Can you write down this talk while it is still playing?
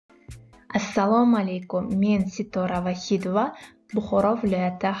Assalomu alaykum. Men Sitora Vahidova Buxoro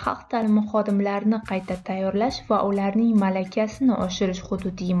viloyati xalq ta'limi xodimlarini qayta tayyorlash va ularning malakasini oshirish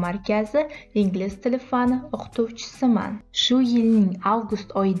hududiy markazi ingliz tili fani o'qituvchisiman. Shu yilning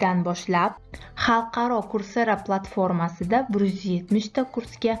avgust oyidan boshlab xalqaro COURSERA platformasida 170 ta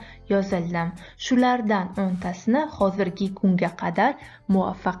kursga yozildim. Shulardan 10 tasini hozirgi kunga qadar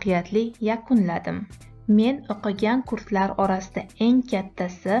muvaffaqiyatli yakunladim. Men o'qigan kurslar orasida eng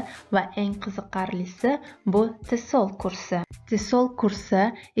kattasi va eng qiziqarlisi bu TESOL kursi. TESOL kursi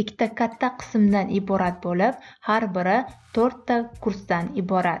ikkita katta qismdan iborat bo'lib, har biri 4 ta kursdan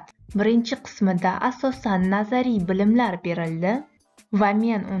iborat. Birinchi qismida asosan nazariy bilimlar berildi va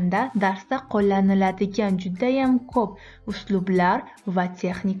men unda darsda qo'llaniladigan judayam ko'p uslublar va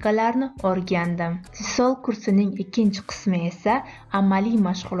texnikalarni o'rgandim. TESOL kursining ikkinchi qismi esa amaliy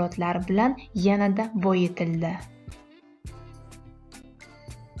mashg'ulotlar bilan yanada boyitildi.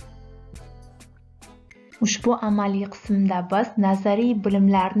 Ushbu amaliy qismda biz nazariy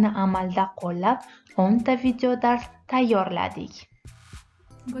bilimlarni amalda qo'llab 10 ta video dars tayyorladik.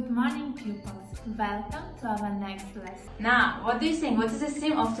 Good morning, pupils. Welcome to our next lesson. Now, what do you think? What is the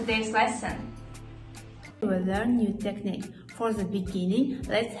theme of today's lesson? We will learn new technique. For the beginning,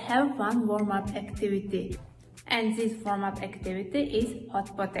 let's have one warm-up activity. And this warm-up activity is hot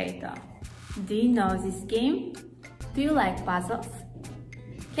potato. Do you know this game? Do you like puzzles?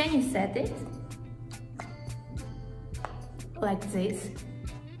 Can you set it? Like this?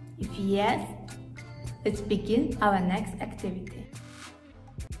 If yes, let's begin our next activity.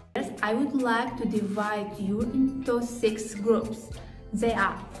 I would like to divide you into 6 groups. They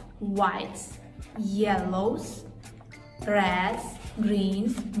are whites, yellows, reds,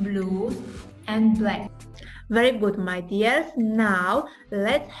 greens, blues, and black. Very good, my dears. Now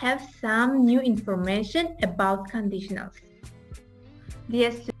let's have some new information about conditionals.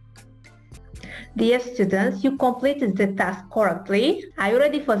 Dear students, you completed the task correctly. Are you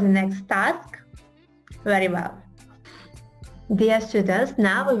ready for the next task? Very well. Dear students,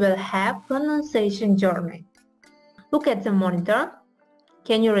 now we will have pronunciation journey. Look at the monitor.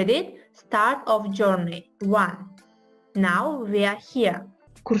 Can you read it? Start of journey 1. Now we are here.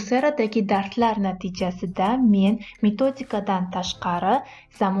 COURSERAdagi darslar natijasida men metodikadan tashqari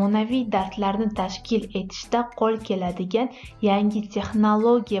zamonaviy darslarni tashkil etishda qo'l keladigan yangi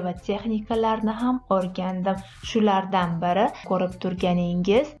texnologiya va texnikalarni ham o'rgandim. Shulardan biri ko'rib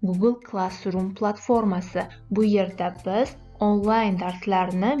turganingiz Google Classroom platformasi. Bu yerda biz onlayn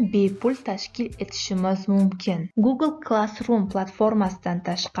darslarni bepul tashkil etishimiz mumkin. Google Classroom platformasidan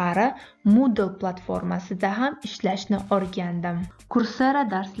tashqari Moodle platformasida ham ishlashni o'rgandim. COURSERA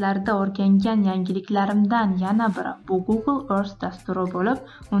darslarida o'rgangan yangiliklarimdan yana biri bu Google Earth dasturi bo'lib,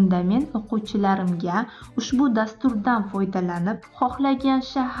 unda men o'quvchilarimga ushbu dasturdan foydalanib, xohlagan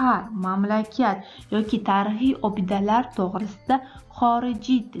shahar, mamlakat yoki tarixiy obidalar to'g'risida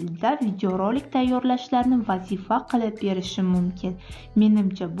xorijiy tilda videorolik tayyorlashlarini vazifa qilib berishim mumkin.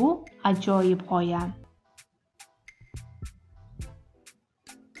 Menimcha bu ajoyib g'oya.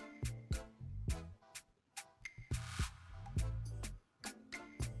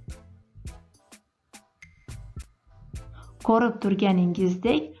 Ko'rib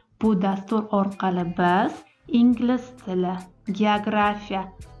turganingizdek, bu dastur orqali biz ingliz tili, geografiya,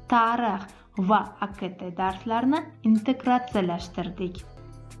 tarix va AKT darslarini integratsiyalashtirdik.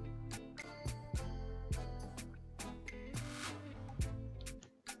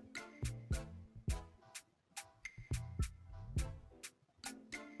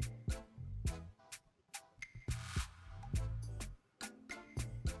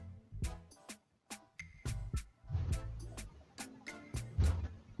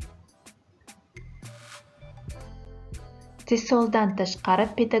 TESOLdan tashqari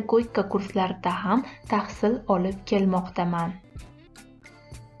pedagogika kurslarida ham tahsil olib kelmoqdaman.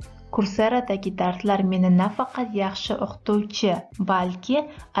 COURSERAdagi darslar meni nafaqat yaxshi o'qituvchi, balki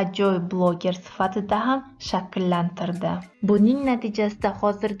ajoyib bloger sifatida ham shakllantirdi. Buning natijasida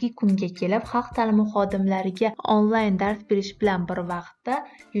hozirgi kunga kelib xalq ta'limi xodimlariga onlayn dars berish bilan bir vaqtda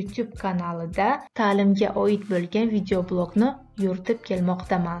YouTube kanalida ta'limga oid bo'lgan videoblogni yuritib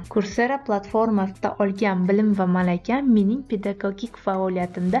kelmoqdaman. COURSERA platformasida olgan bilim va malakam mening pedagogik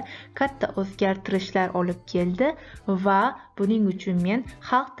faoliyatimda katta o'zgartirishlar olib keldi va buning uchun men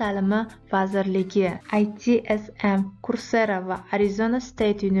Xalq ta'limi vazirligi, ITSM, COURSERA va Arizona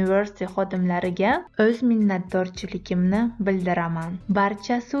State University xodimlariga o'z minnatdorchiligimni bildiraman.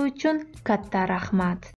 Barchasi uchun katta rahmat.